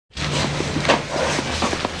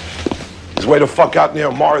He's way the fuck out near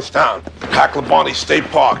Morristown, Hacklebarney State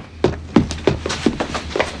Park.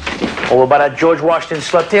 Oh, about that George Washington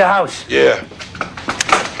slept here house? Yeah.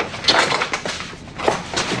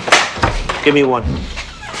 Give me one.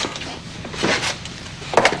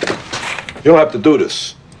 You don't have to do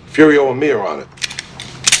this. Furio and me are on it.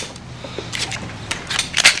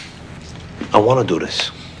 I want to do this.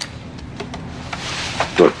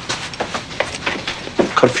 Good.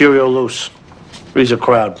 Cut Furio loose. Raise a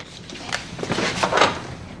crowd.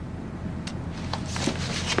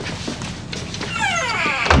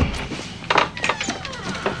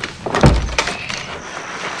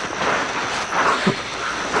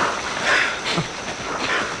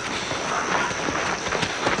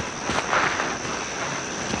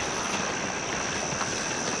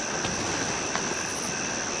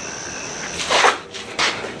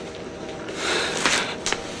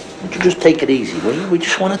 Just take it easy, will you? We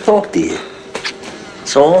just want to talk to you.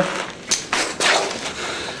 That's all.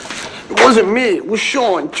 It wasn't me. It was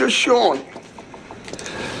Sean. Just Sean.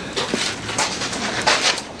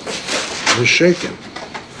 You're shaking.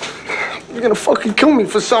 You're gonna fucking kill me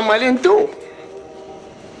for something I didn't do.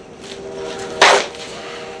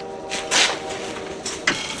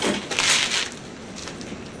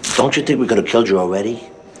 Don't you think we could have killed you already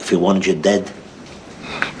if we wanted you dead?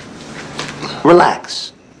 Relax.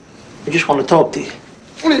 I just want to talk to you.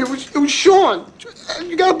 It was Sean.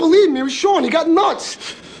 You gotta believe me, it was Sean. He got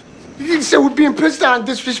nuts. He said we're being pissed on and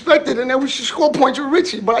disrespected, and then we should score points with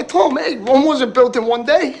Richie. But I told him, hey, Rome wasn't built in one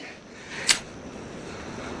day.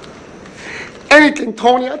 Anything,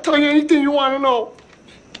 Tony. I'll tell you anything you want to know.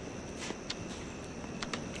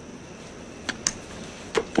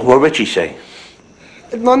 What'd Richie say?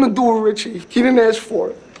 It had nothing to do with Richie. He didn't ask for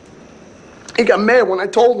it. He got mad when I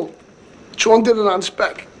told him. Sean did it on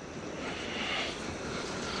spec.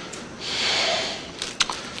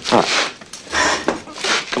 Huh.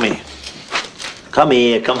 Come here. Come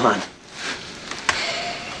here, come on.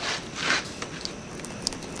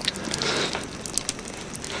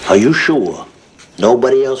 Are you sure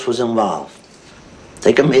nobody else was involved?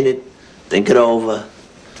 Take a minute, think it over.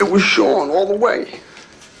 It was Sean all the way.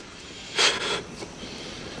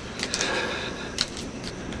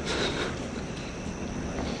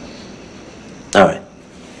 All right.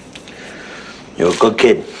 You're a good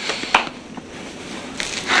kid.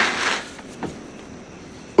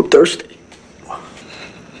 I'm thirsty.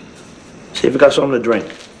 See if you got something to drink.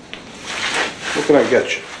 What can I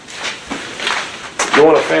get you? You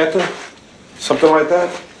want a Fanta? Something like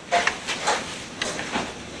that?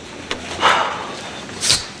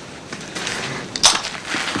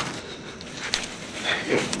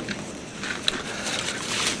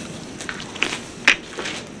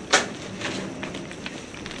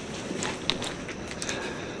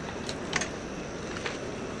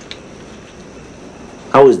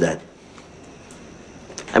 How is that?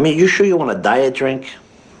 I mean, you sure you want a diet drink?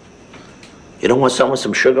 You don't want something with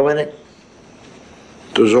some sugar in it?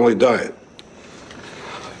 There's only diet.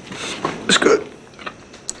 It's good.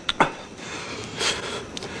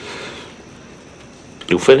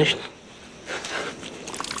 You finished?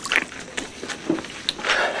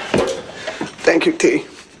 Thank you, T.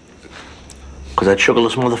 Cause that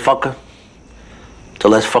sugarless motherfucker, the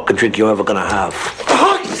last fucking drink you're ever gonna have.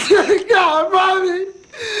 Oh, God, Mommy!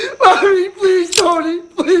 Mommy, please, Tony.